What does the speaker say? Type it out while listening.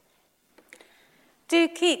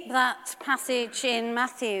keep that passage in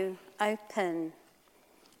Matthew open.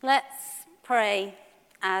 Let's pray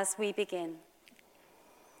as we begin.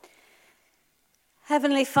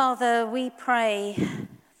 Heavenly Father, we pray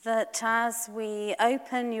that as we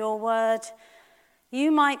open your word,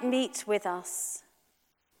 you might meet with us.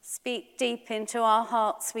 Speak deep into our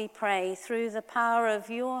hearts, we pray, through the power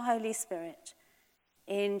of your Holy Spirit.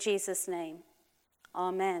 In Jesus' name,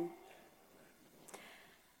 amen.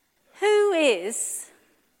 Who is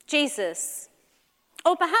Jesus?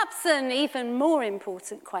 Or perhaps an even more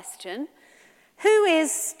important question, who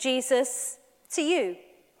is Jesus to you?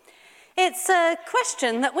 It's a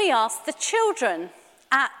question that we ask the children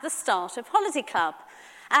at the start of Holiday Club.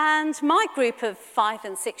 And my group of 5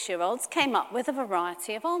 and 6-year-olds came up with a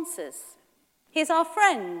variety of answers. He's our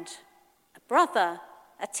friend, a brother,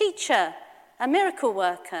 a teacher, a miracle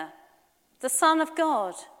worker, the Son of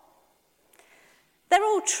God. They're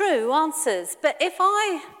all true answers, but if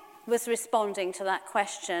I was responding to that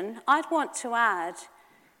question, I'd want to add,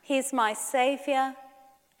 he's my Saviour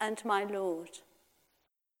and my Lord.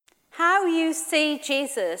 How you see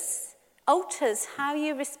Jesus alters how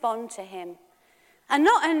you respond to him. And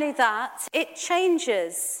not only that, it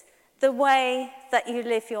changes the way that you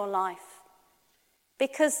live your life.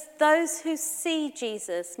 Because those who see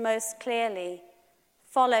Jesus most clearly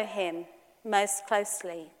follow him most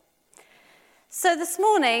closely. So this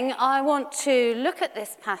morning, I want to look at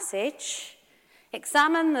this passage,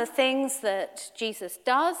 examine the things that Jesus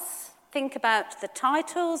does, think about the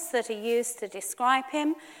titles that are used to describe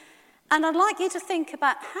him, and I'd like you to think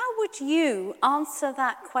about how would you answer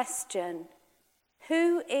that question?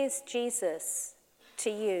 Who is Jesus to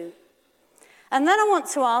you? And then I want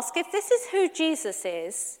to ask, if this is who Jesus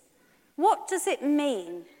is, what does it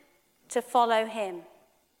mean to follow him?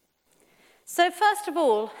 So first of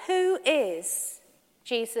all, who is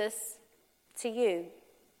Jesus to you?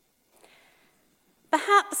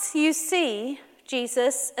 Perhaps you see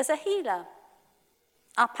Jesus as a healer.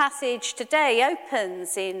 Our passage today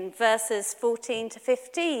opens in verses 14 to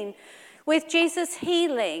 15 with Jesus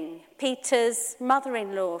healing Peter's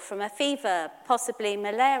mother-in-law from a fever, possibly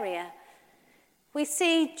malaria. We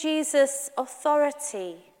see Jesus'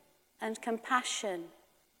 authority and compassion.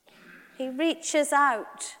 He reaches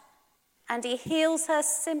out and he heals her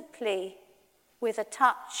simply with a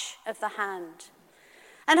touch of the hand.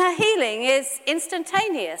 And her healing is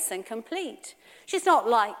instantaneous and complete. She's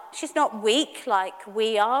not weak like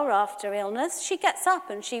we are after illness. She gets up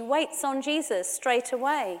and she waits on Jesus straight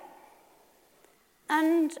away.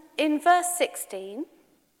 And in verse 16,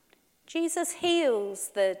 Jesus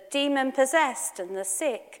heals the demon-possessed and the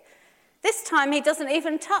sick. This time he doesn't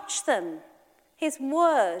even touch them. His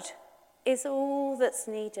word is all that's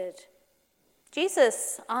needed.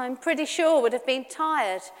 Jesus, I'm pretty sure, would have been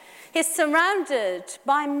tired. He's surrounded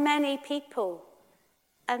by many people.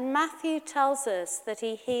 And Matthew tells us that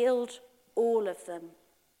he healed all of them.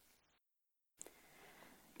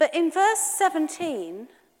 But in verse 17,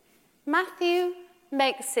 Matthew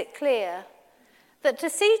makes it clear that to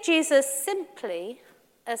see Jesus simply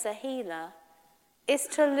as a healer is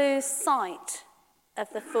to lose sight of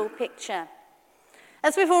the full picture.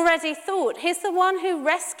 As we've already thought, he's the one who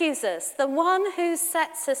rescues us, the one who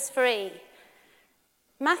sets us free.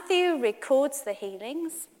 Matthew records the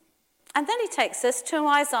healings, and then he takes us to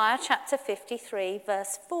Isaiah chapter 53,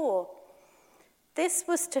 verse 4. This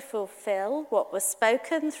was to fulfill what was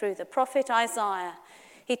spoken through the prophet Isaiah.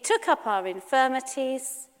 He took up our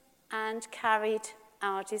infirmities and carried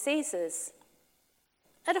our diseases.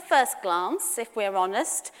 At a first glance, if we're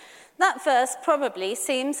honest, that verse probably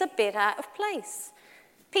seems a bit out of place.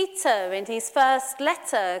 Peter, in his first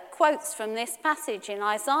letter, quotes from this passage in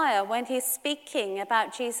Isaiah when he's speaking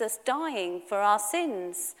about Jesus dying for our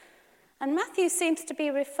sins. And Matthew seems to be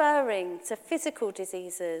referring to physical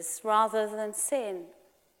diseases rather than sin.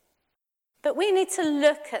 But we need to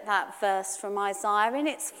look at that verse from Isaiah in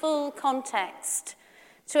its full context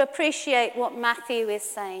to appreciate what Matthew is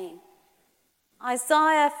saying.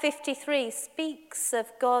 Isaiah 53 speaks of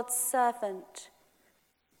God's servant,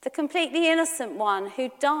 the completely innocent one who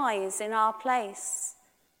dies in our place,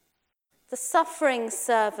 the suffering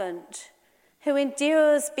servant who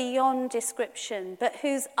endures beyond description, but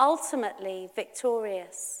who's ultimately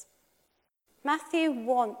victorious. Matthew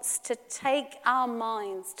wants to take our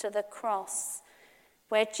minds to the cross,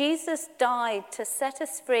 where Jesus died to set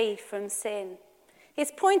us free from sin.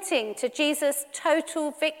 He's pointing to Jesus' total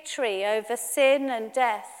victory over sin and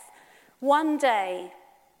death. One day,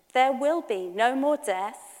 there will be no more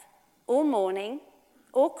death, or mourning,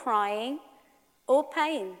 or crying, or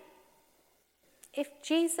pain. If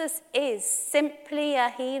Jesus is simply a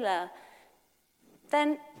healer,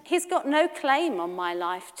 then he's got no claim on my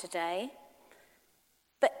life today.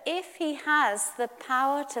 But if he has the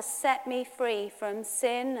power to set me free from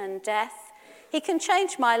sin and death, he can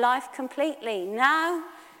change my life completely, now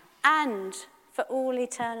and for all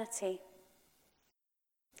eternity.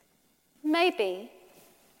 Maybe,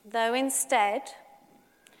 though, instead,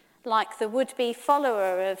 like the would-be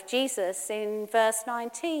follower of Jesus in verse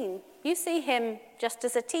 19, you see him just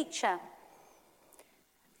as a teacher.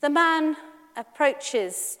 The man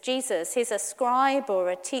approaches Jesus, he's a scribe or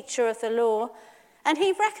a teacher of the law, and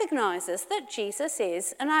he recognizes that Jesus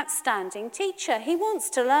is an outstanding teacher. He wants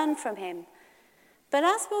to learn from him. But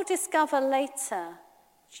as we'll discover later,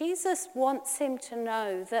 Jesus wants him to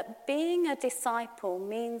know that being a disciple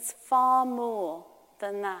means far more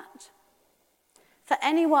than that. For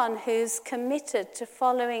anyone who's committed to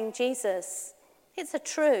following Jesus, it's a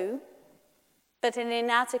true but an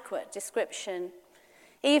inadequate description.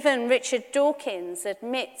 Even Richard Dawkins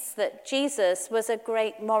admits that Jesus was a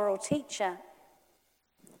great moral teacher.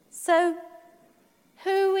 So,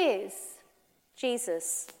 who is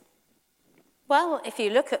Jesus? Well, if you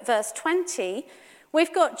look at verse 20,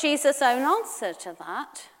 we've got Jesus' own answer to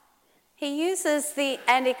that. He uses the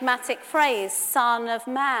enigmatic phrase, Son of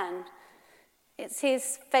Man. It's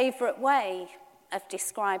his favourite way of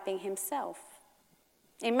describing himself.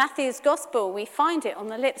 In Matthew's Gospel, we find it on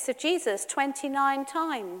the lips of Jesus 29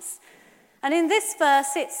 times. And in this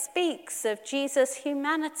verse, it speaks of Jesus'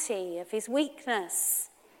 humanity, of his weakness.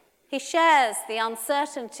 He shares the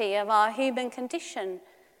uncertainty of our human condition.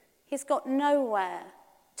 He's got nowhere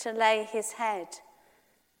to lay his head.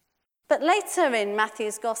 But later in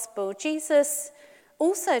Matthew's Gospel, Jesus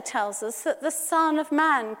also tells us that the Son of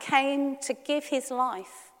Man came to give his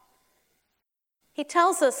life. He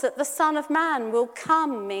tells us that the Son of Man will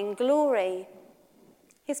come in glory.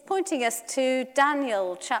 He's pointing us to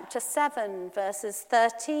Daniel chapter 7, verses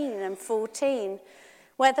 13 and 14,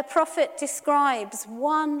 where the prophet describes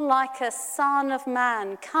one like a Son of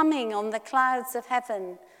Man coming on the clouds of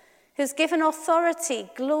heaven, who's given authority,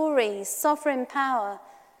 glory, sovereign power,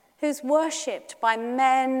 who's worshipped by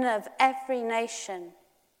men of every nation.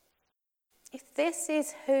 If this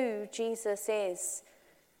is who Jesus is,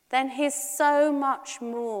 then he's so much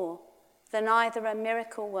more than either a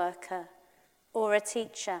miracle worker or a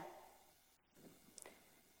teacher.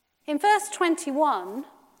 In verse 21,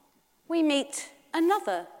 we meet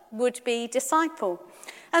another would-be disciple.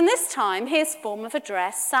 And this time, his form of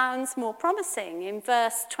address sounds more promising. In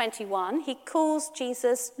verse 21, he calls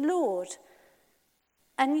Jesus Lord.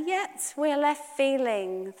 And yet we're left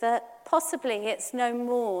feeling that possibly it's no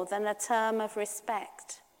more than a term of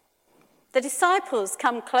respect. The disciples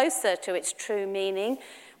come closer to its true meaning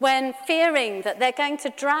when, fearing that they're going to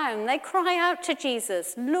drown, they cry out to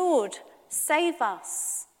Jesus, Lord, save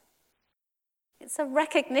us. It's a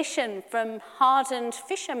recognition from hardened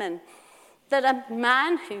fishermen that a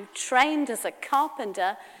man who trained as a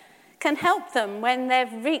carpenter can help them when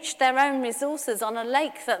they've reached their own resources on a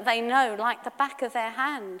lake that they know like the back of their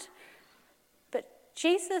hand. But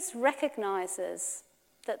Jesus recognizes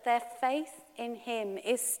that their faith in him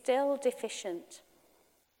is still deficient.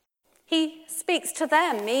 He speaks to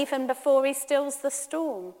them even before he stills the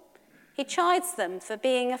storm. He chides them for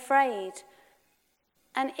being afraid.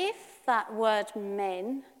 And if that word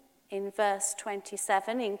men in verse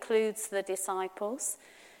 27 includes the disciples,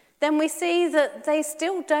 then we see that they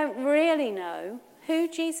still don't really know who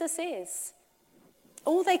Jesus is.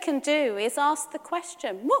 All they can do is ask the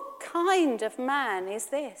question, what kind of man is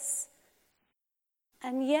this?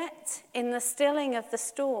 And yet, in the stilling of the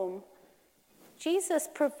storm, Jesus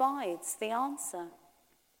provides the answer.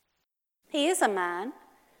 He is a man.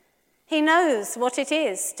 He knows what it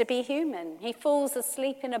is to be human. He falls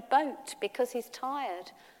asleep in a boat because he's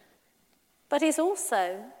tired. But he's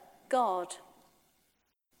also God.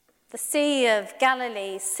 The Sea of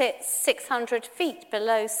Galilee sits 600 feet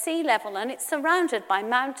below sea level, and it's surrounded by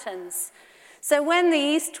mountains. So when the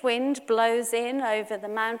east wind blows in over the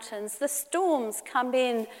mountains, the storms come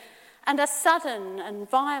in and are sudden and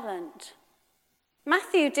violent.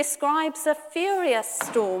 Matthew describes a furious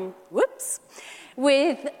storm,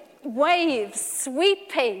 with waves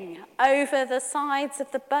sweeping over the sides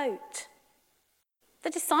of the boat.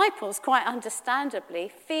 The disciples, quite understandably,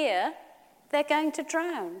 fear they're going to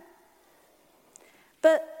drown.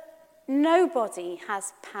 But nobody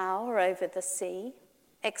has power over the sea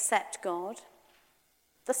except God.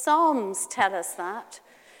 The Psalms tell us that.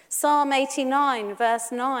 Psalm 89,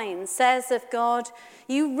 verse 9, says of God,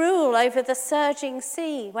 you rule over the surging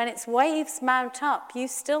sea. When its waves mount up, you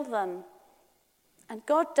still them. And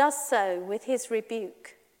God does so with his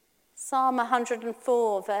rebuke. Psalm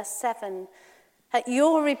 104, verse 7, At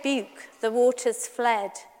your rebuke, the waters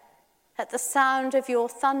fled. At the sound of your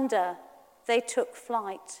thunder, they took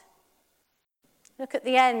flight. Look at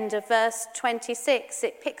the end of verse 26.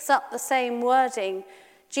 It picks up the same wording.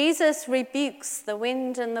 Jesus rebukes the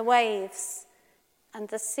wind and the waves, and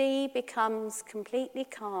the sea becomes completely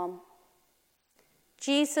calm.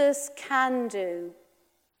 Jesus can do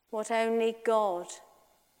what only God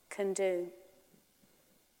can do.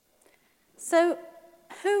 So,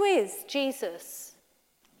 who is Jesus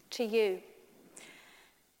to you?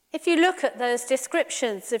 If you look at those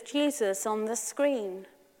descriptions of Jesus on the screen,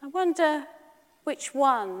 I wonder which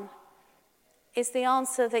one is the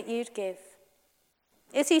answer that you'd give.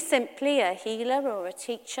 Is he simply a healer or a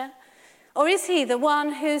teacher? Or is he the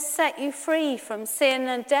one who set you free from sin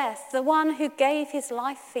and death, the one who gave his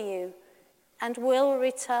life for you and will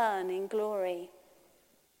return in glory?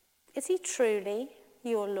 Is he truly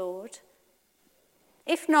your Lord?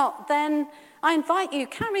 If not, then I invite you,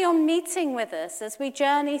 carry on meeting with us as we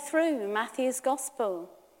journey through Matthew's Gospel.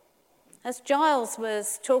 As Giles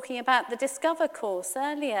was talking about the Discover course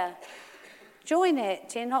earlier, join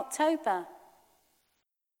it in October.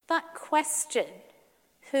 That question,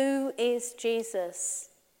 who is Jesus,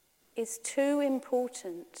 is too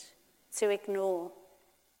important to ignore.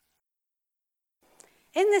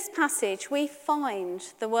 In this passage, we find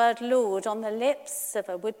the word Lord on the lips of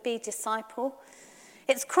a would-be disciple.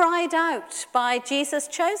 It's cried out by Jesus'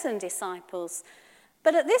 chosen disciples.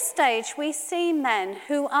 But at this stage, we see men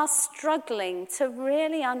who are struggling to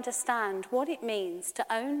really understand what it means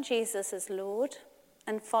to own Jesus as Lord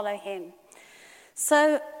and follow him.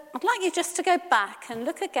 So I'd like you just to go back and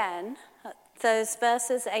look again at those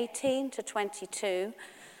verses 18 to 22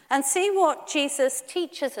 and see what Jesus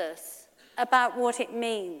teaches us about what it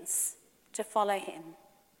means to follow him.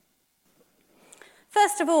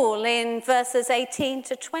 First of all, in verses 18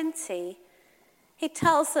 to 20, he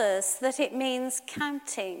tells us that it means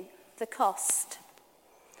counting the cost.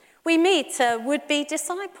 We meet a would-be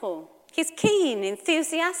disciple. He's keen,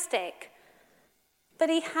 enthusiastic, but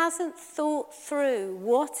he hasn't thought through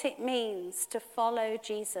what it means to follow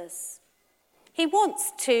Jesus. He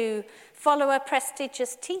wants to follow a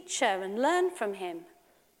prestigious teacher and learn from him.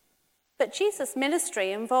 But Jesus'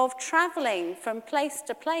 ministry involved traveling from place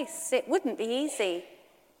to place. It wouldn't be easy.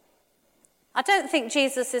 I don't think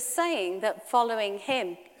Jesus is saying that following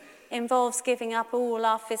him involves giving up all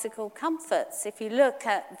our physical comforts. If you look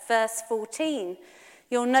at verse 14,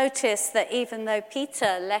 you'll notice that even though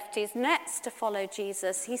Peter left his nets to follow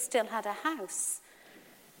Jesus, he still had a house.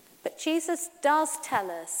 But Jesus does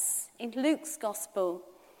tell us in Luke's Gospel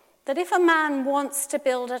that if a man wants to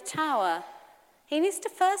build a tower, he needs to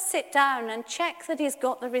first sit down and check that he's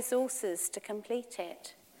got the resources to complete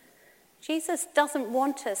it. Jesus doesn't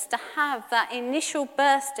want us to have that initial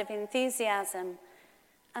burst of enthusiasm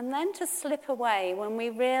and then to slip away when we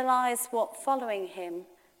realize what following him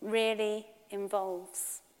really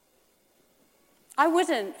involves. I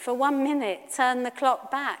wouldn't for 1 minute turn the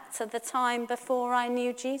clock back to the time before I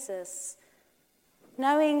knew Jesus.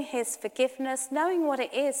 Knowing his forgiveness, knowing what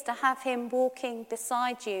it is to have him walking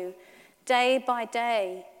beside you day by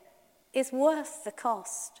day is worth the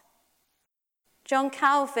cost. John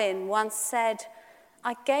Calvin once said,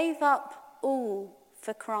 "I gave up all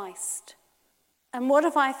for Christ. And what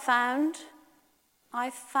have I found?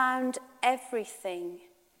 I've found everything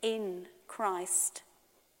in Christ."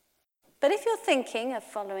 But if you're thinking of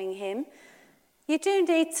following him, you do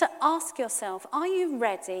need to ask yourself, are you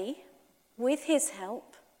ready, with his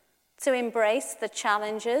help, to embrace the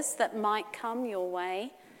challenges that might come your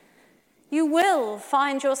way? You will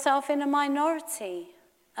find yourself in a minority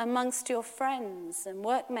amongst your friends and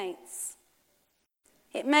workmates.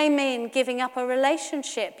 It may mean giving up a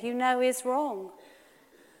relationship you know is wrong,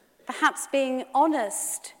 perhaps being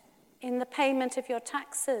honest in the payment of your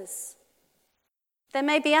taxes. There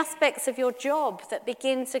may be aspects of your job that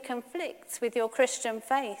begin to conflict with your Christian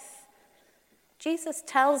faith. Jesus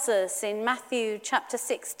tells us in Matthew chapter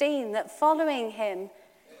 16 that following him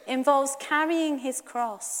involves carrying his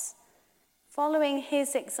cross, following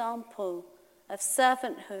his example of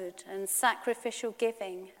servanthood and sacrificial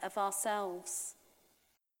giving of ourselves.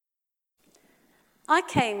 I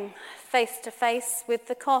came face to face with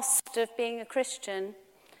the cost of being a Christian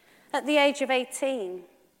at the age of 18.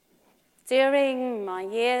 During my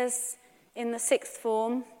years in the sixth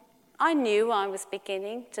form, I knew I was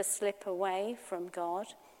beginning to slip away from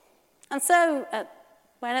God. And so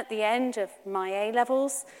when at the end of my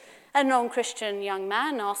A-levels, a non-Christian young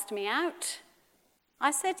man asked me out,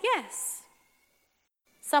 I said yes.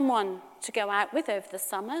 Someone to go out with over the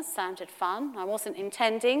summer sounded fun. I wasn't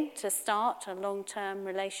intending to start a long-term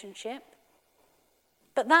relationship.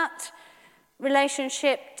 But that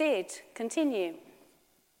relationship did continue.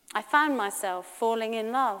 I found myself falling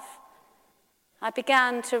in love. I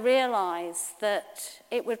began to realize that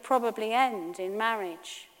it would probably end in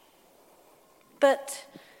marriage. But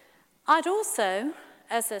I'd also,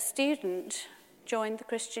 as a student, joined the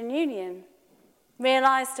Christian Union,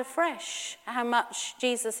 realized afresh how much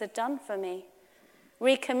Jesus had done for me,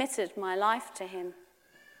 recommitted my life to him.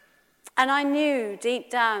 And I knew deep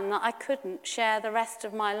down that I couldn't share the rest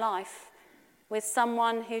of my life with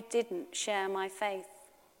someone who didn't share my faith.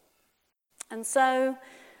 And so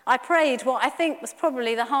I prayed what I think was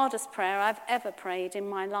probably the hardest prayer I've ever prayed in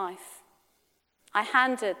my life. I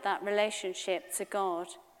handed that relationship to God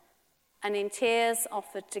and in tears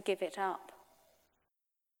offered to give it up.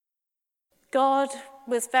 God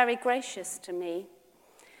was very gracious to me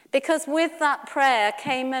because with that prayer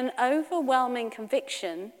came an overwhelming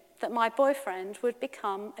conviction that my boyfriend would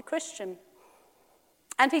become a Christian.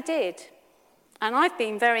 And he did. And I've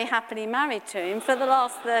been very happily married to him for the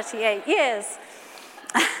last 38 years.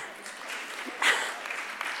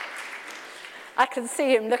 I can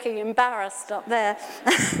see him looking embarrassed up there.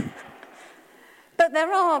 But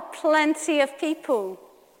there are plenty of people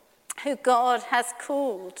who God has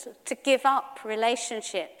called to give up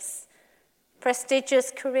relationships,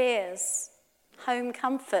 prestigious careers, home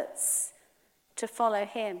comforts, to follow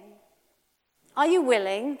him. Are you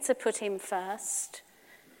willing to put him first?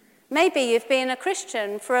 Maybe you've been a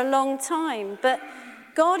Christian for a long time, but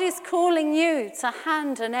God is calling you to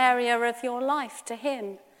hand an area of your life to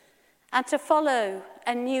him and to follow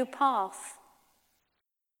a new path.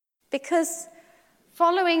 Because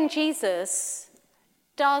following Jesus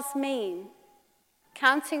does mean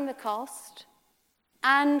counting the cost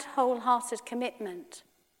and wholehearted commitment.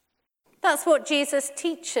 That's what Jesus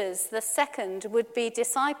teaches the second would-be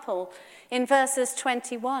disciple in verses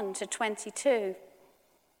 21 to 22.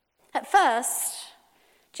 At first,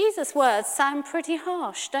 Jesus' words sound pretty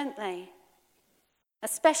harsh, don't they?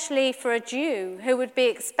 Especially for a Jew who would be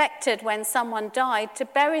expected when someone died to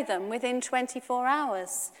bury them within 24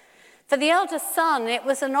 hours. For the eldest son, it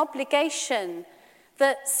was an obligation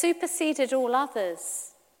that superseded all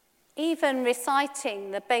others. Even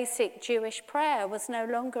reciting the basic Jewish prayer was no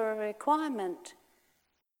longer a requirement.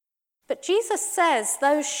 But Jesus says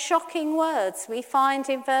those shocking words we find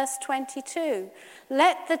in verse 22,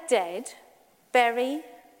 "Let the dead bury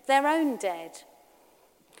their own dead."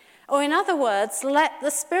 Or in other words, let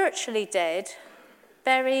the spiritually dead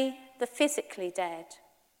bury the physically dead.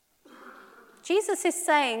 Jesus is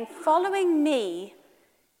saying, following me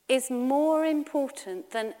is more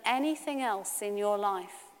important than anything else in your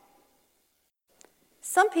life.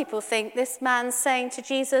 Some people think this man's saying to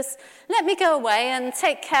Jesus, "Let me go away and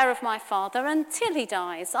take care of my father until he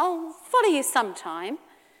dies. I'll follow you sometime,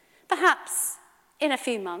 perhaps in a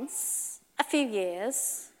few months, a few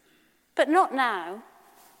years, but not now."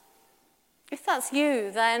 If that's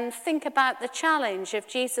you, then think about the challenge of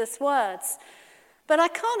Jesus' words. But I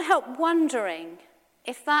can't help wondering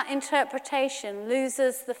if that interpretation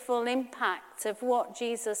loses the full impact of what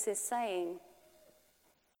Jesus is saying.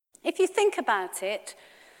 If you think about it,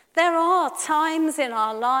 there are times in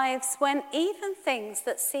our lives when even things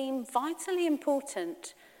that seem vitally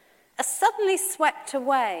important are suddenly swept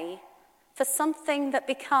away for something that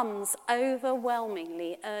becomes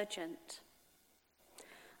overwhelmingly urgent.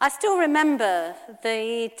 I still remember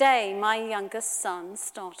the day my youngest son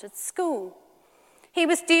started school. He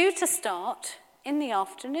was due to start in the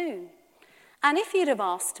afternoon. And if you'd have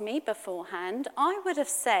asked me beforehand, I would have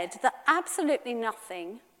said that absolutely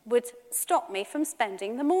nothing would stop me from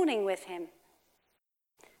spending the morning with him.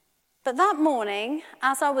 But that morning,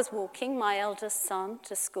 as I was walking my eldest son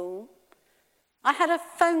to school, I had a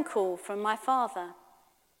phone call from my father.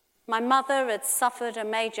 My mother had suffered a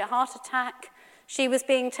major heart attack. She was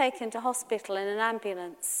being taken to hospital in an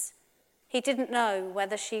ambulance. He didn't know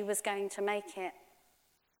whether she was going to make it.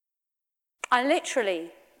 I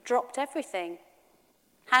literally dropped everything,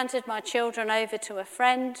 handed my children over to a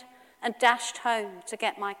friend, and dashed home to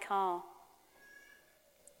get my car.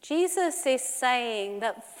 Jesus is saying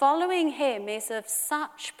that following him is of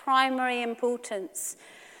such primary importance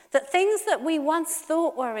that things that we once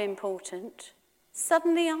thought were important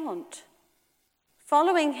suddenly aren't.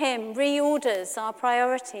 Following him reorders our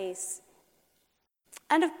priorities.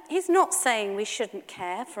 And he's not saying we shouldn't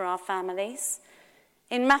care for our families.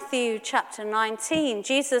 In Matthew chapter 19,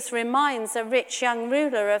 Jesus reminds a rich young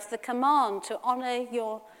ruler of the command to honor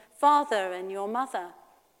your father and your mother.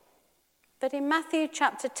 But in Matthew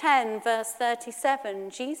chapter 10, verse 37,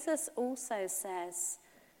 Jesus also says,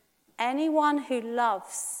 "Anyone who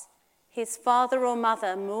loves his father or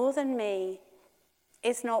mother more than me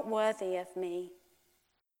is not worthy of me.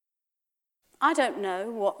 I don't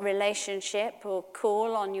know what relationship or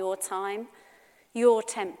call on your time you're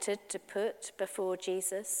tempted to put before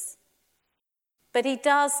Jesus. But he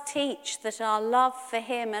does teach that our love for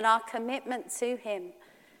him and our commitment to him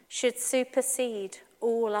should supersede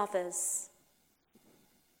all others.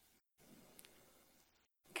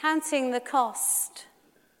 Counting the cost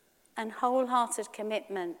and wholehearted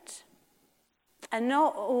commitment are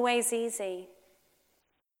not always easy.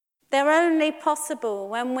 They're only possible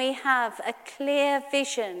when we have a clear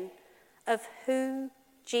vision of who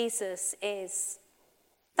Jesus is.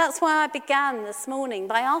 That's why I began this morning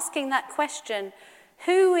by asking that question,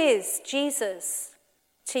 who is Jesus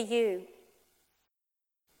to you?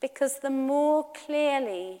 Because the more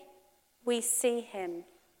clearly we see him,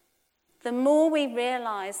 the more we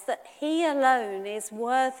realize that he alone is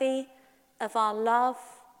worthy of our love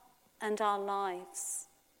and our lives.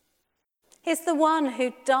 He's the one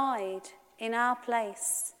who died in our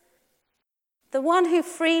place, the one who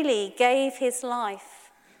freely gave his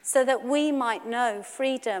life so that we might know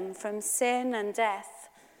freedom from sin and death,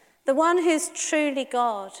 the one who's truly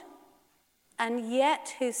God, and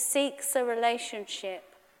yet who seeks a relationship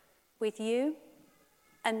with you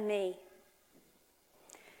and me.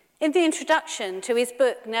 In the introduction to his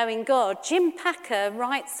book, Knowing God, Jim Packer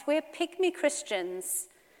writes, "We're pygmy Christians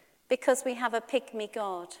because we have a pygmy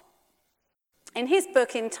God." In his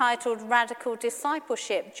book entitled Radical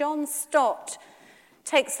Discipleship, John Stott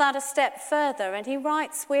takes that a step further, and he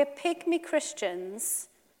writes, "We're pygmy Christians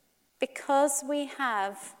because we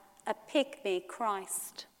have a pygmy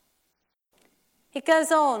Christ." He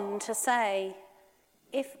goes on to say,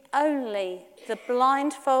 if only the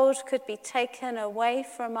blindfold could be taken away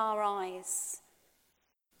from our eyes,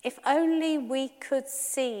 if only we could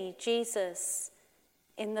see Jesus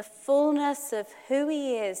in the fullness of who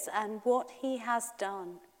he is and what he has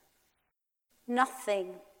done,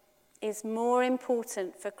 nothing is more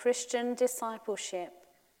important for Christian discipleship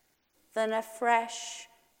than a fresh,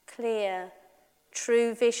 clear,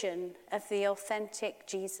 true vision of the authentic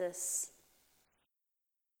Jesus.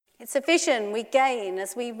 It's a vision we gain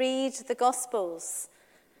as we read the Gospels.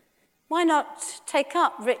 Why not take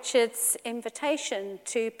up Richard's invitation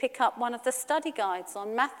to pick up one of the study guides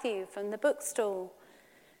on Matthew from the bookstall?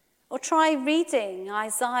 Or try reading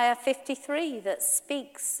Isaiah 53 that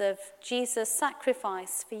speaks of Jesus'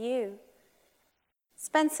 sacrifice for you.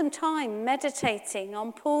 Spend some time meditating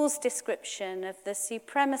on Paul's description of the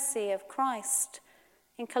supremacy of Christ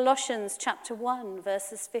in Colossians chapter 1,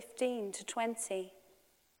 verses 15 to 20.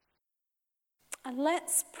 And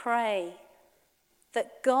let's pray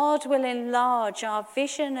that God will enlarge our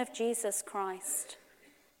vision of Jesus Christ,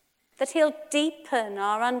 that he'll deepen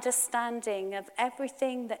our understanding of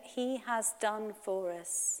everything that he has done for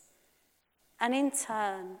us. And in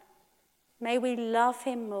turn, may we love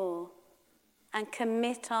him more and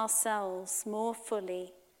commit ourselves more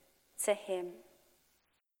fully to him.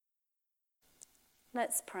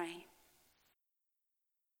 Let's pray.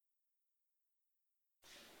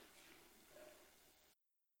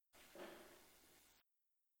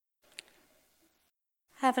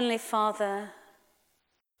 Heavenly Father,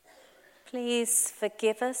 please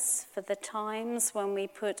forgive us for the times when we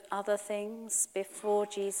put other things before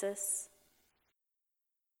Jesus.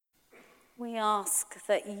 We ask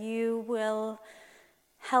that you will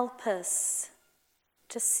help us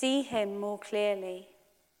to see him more clearly,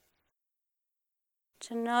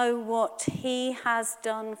 to know what he has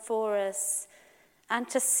done for us, and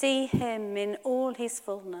to see him in all his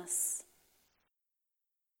fullness.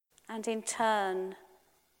 And in turn,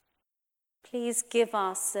 please give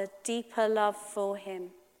us a deeper love for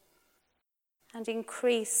him and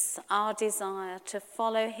increase our desire to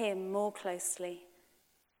follow him more closely.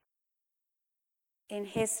 In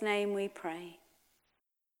his name we pray.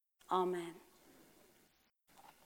 Amen.